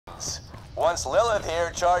Once Lilith here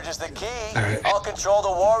charges the key, I'll control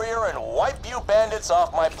the warrior and wipe you bandits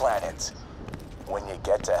off my planet. When you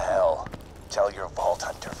get to hell, tell your Vault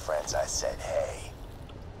Hunter friends I said hey.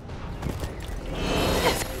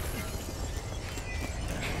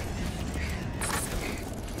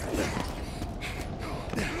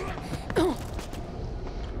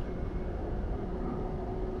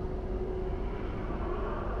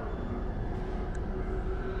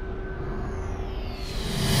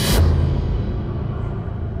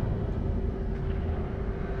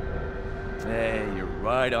 Hey, you're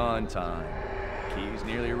right on time. Key's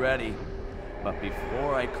nearly ready. But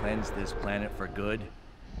before I cleanse this planet for good,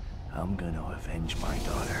 I'm gonna avenge my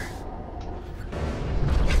daughter.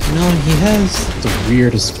 You know, he has the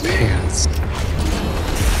weirdest pants.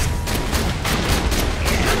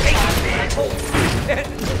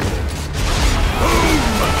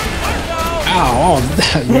 Ow,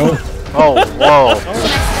 that no. Oh, whoa.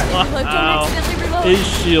 Wow. His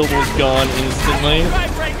shield was gone instantly.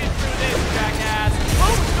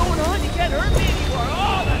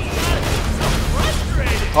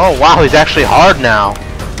 Oh, wow, he's actually hard now.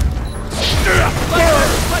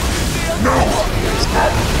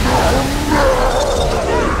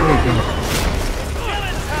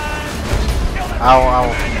 Ow,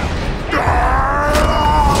 ow.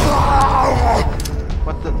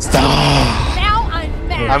 What the? Stop! Now I'm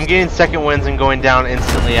mad. I'm getting second winds and going down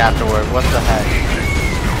instantly afterward. What the heck?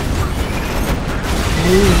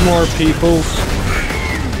 Move more people.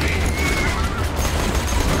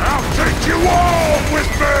 I'll take you all with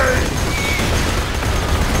me!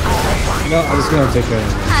 No, I'm just gonna take a...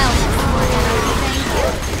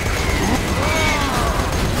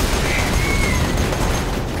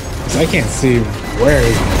 I can't see where he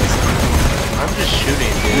is. I'm just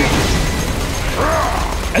shooting, dude.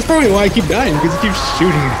 That's probably why I keep dying, because he keeps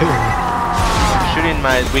shooting at me. I'm shooting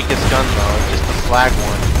my weakest gun though, just the flag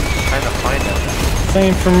one. I'm trying to find him.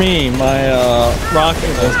 Same for me. My rocket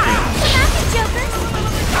was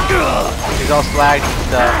He's all flagged and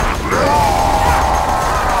stuff.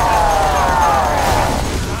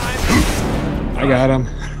 I got him.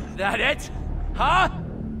 That it? Huh?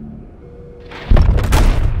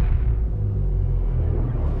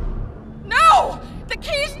 No! The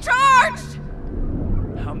key's charged!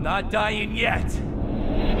 I'm not dying yet.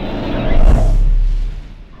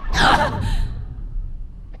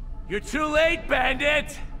 You're too late,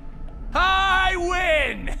 bandit! I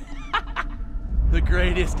win! The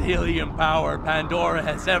greatest alien power Pandora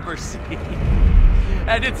has ever seen.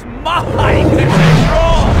 And it's mine to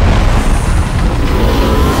control!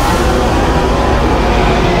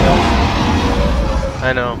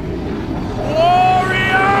 I know.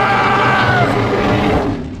 Warrior!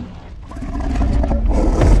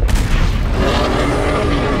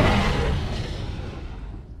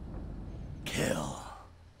 Kill.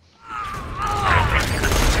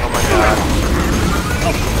 Oh my god.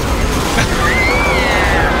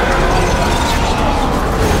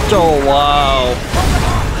 Oh wow.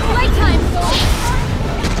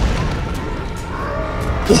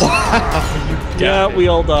 Yeah, we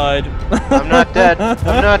all died. I'm not dead.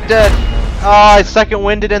 I'm not dead. Oh, I second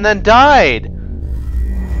winded and then died.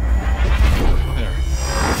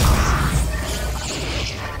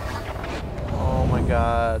 Oh my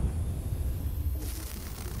god.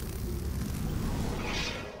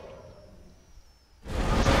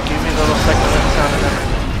 Give me a little second wind sound and then.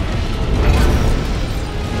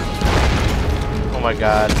 Oh my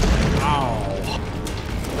god.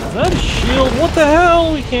 Is that a shield? What the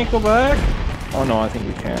hell? We can't go back? Oh no, I think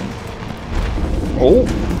we can. Oh.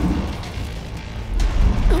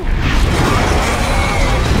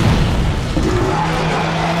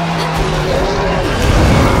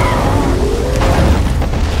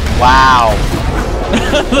 Wow.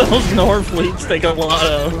 Those Norfleets take a lot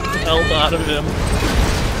of health out of him.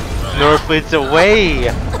 Norfleet's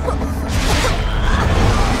away.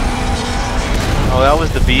 Oh, that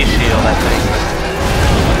was the B shield, I think.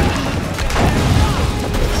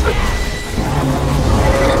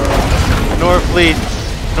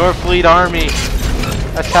 Norfleet army,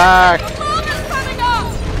 attack!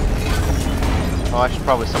 Oh, I should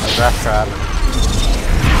probably summon Death Trap.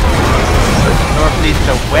 Norfleet's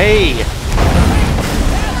away!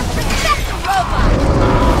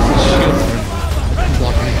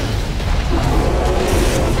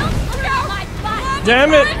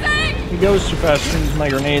 Damn it! He goes too fast and uses my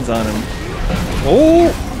grenades on him.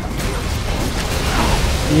 Oh!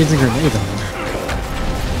 He needs a grenade on him.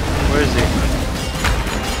 Where is he?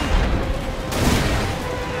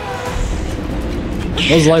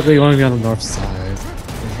 Most likely going to be on the north side.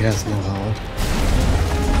 If he has no health.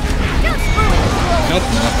 Nope.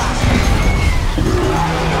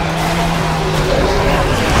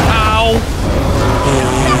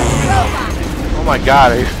 my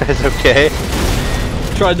god, are you guys okay?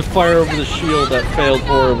 Tried to fire over the shield that failed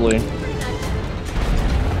horribly.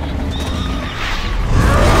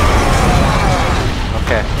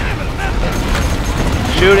 Okay.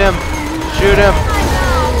 Shoot him! Shoot him!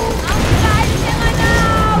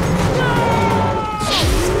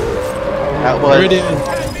 That was...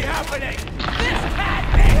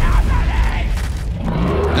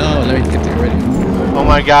 No, let me get there already. Oh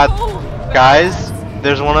my god. Guys,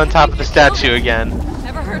 there's one on top of the statue again.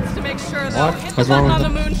 Never hurts to make sure though. What? Hit the What's wrong button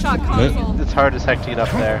on with the moonshot console. It's hard as heck to get up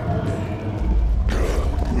there.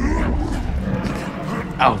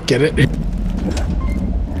 I'll get it.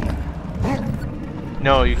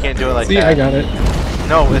 No, you can't do it like See, that. I got it.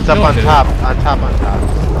 No, it's up No, on dude. top. On top, on top.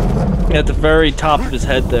 At the very top of his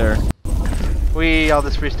head there. Whee, all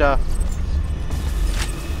this free stuff.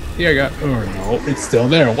 Yeah, I got. Oh no, it's still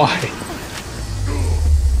there. Why?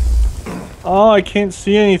 Oh, I can't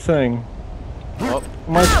see anything. Oh.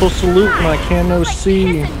 Am I supposed to loot when I can't no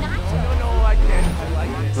see?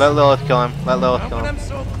 Let Lilith kill him. Let Lilith kill him. I'm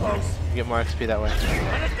so close. You get more XP that way.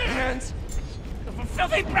 Hands of a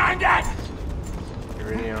filthy bandit!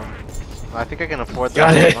 Iridium. Well, I think I can afford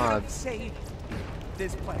Got that it. mods. Save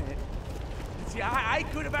this planet. See, I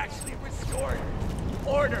could have actually restored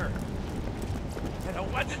order. And I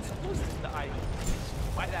wasn't supposed to die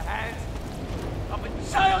by the hands of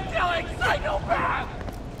a child-killing psychopath!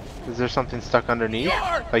 Is there something stuck underneath?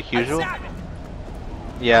 You're Like a usual? savage.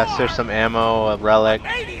 Yes, there's some ammo, a relic.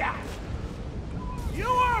 Maniac! You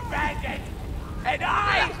are a bandit! And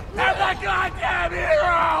I am the goddamn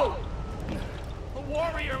hero! The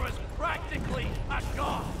warrior was practically a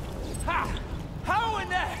god. Ha! How in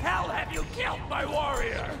the hell have you killed my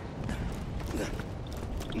warrior?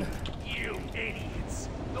 You idiots!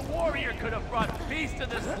 The warrior could have brought peace to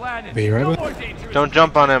this planet. Be right No back. more dangerous Don't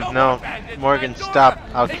jump on him. no No. more bandits, Morgan, Pandora. stop.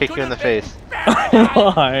 I'll They kick you could in the have been face. paradise.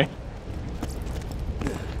 Why?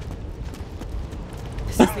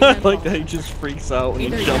 This is the I end like all. that he just freaks out when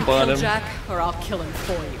Either you you jump on kill him. Jack, or I'll kill him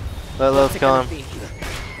for you. Let Lilith What's it kill gonna him. be?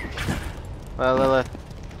 Let Lilith.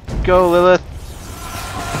 Go, Lilith.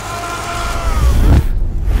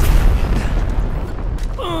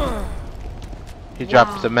 He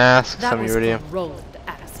dropped the mask, That some was iridium. for Roland,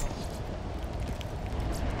 asshole.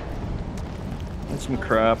 That's some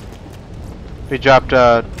crap. He dropped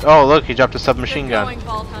oh look, he dropped a submachine Good gun. going,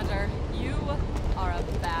 Vault Hunter. You are a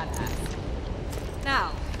badass.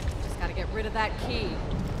 Now, just gotta get rid of that key.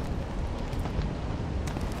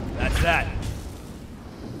 That's that.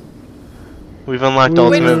 We've unlocked Wait,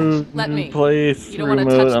 ultimate let me. Play You through don't want to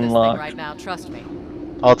mode touch this thing unlocked. right now, trust me.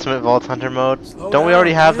 ultimate Vault Hunter mode. Slow Don't we down,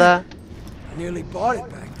 already have man. that? I nearly bought it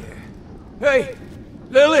back there. Hey,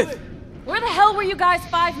 Lilith! Where the hell were you guys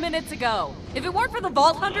 5 minutes ago? If it weren't for the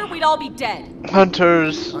Vault Hunter, we'd all be dead.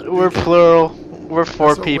 Hunters, we're plural. We're four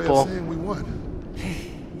That's our way of people. saying we won.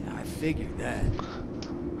 Yeah, I figured that.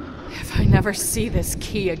 If I never see this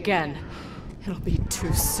key again, it'll be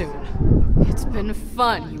too soon. It's been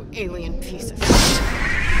fun, you alien piece of shit.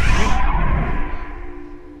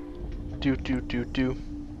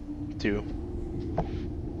 Do.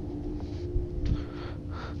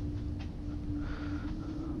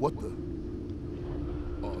 What the?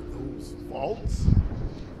 Are those vaults?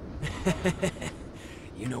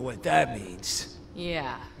 You know what that means.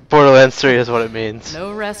 Yeah, Borderlands 3 is what it means.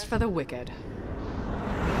 no rest for the wicked.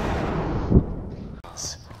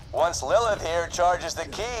 Once Lilith here charges the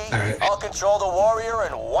key, Alright. I'll control the warrior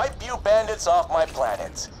and wipe you bandits off my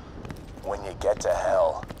planet. When you get to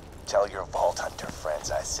hell, tell your Vault Hunter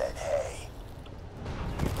friends I said hey.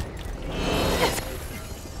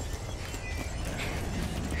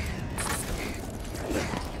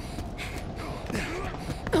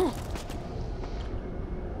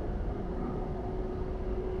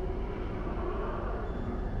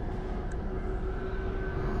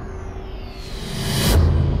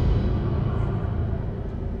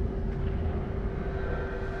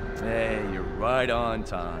 Hey, you're right on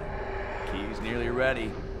time. Key's nearly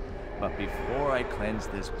ready. But before I cleanse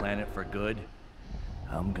this planet for good,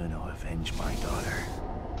 I'm gonna avenge my daughter.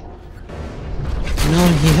 You know,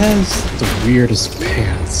 he has the weirdest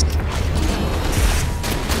pants.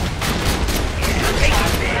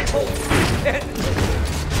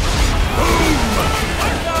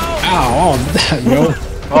 Ow, oh, that, no.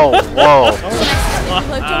 Oh, whoa.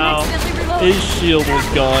 His shield was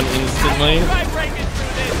gone instantly. Try breaking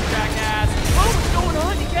through this, jackass! Oh, what's going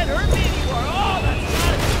on? You can't hurt me anymore! Oh, that's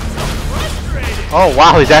so frustrating! Oh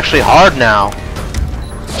wow, he's actually hard now.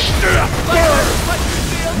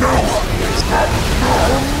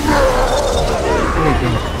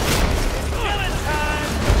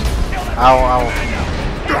 Ow,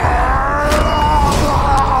 ow.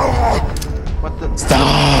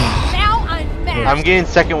 first. I'm getting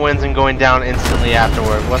second winds and going down instantly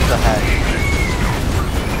afterward. What the heck?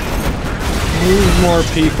 Move more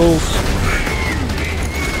peoples.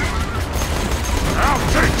 I'll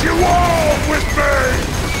take you all with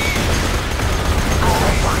me!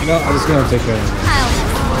 No, I'm just gonna take that.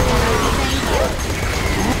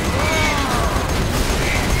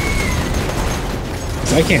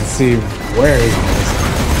 I can't see where he is.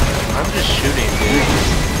 I'm just shooting, dude.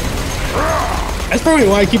 That's probably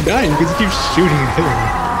why I keep dying, because he keeps shooting at me.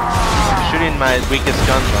 I'm shooting my weakest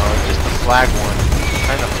gun though, just the flag one. I'm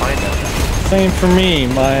trying to find it. Same for me.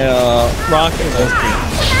 My rocket is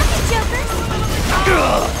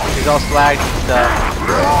He's all slagged and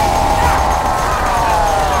stuff.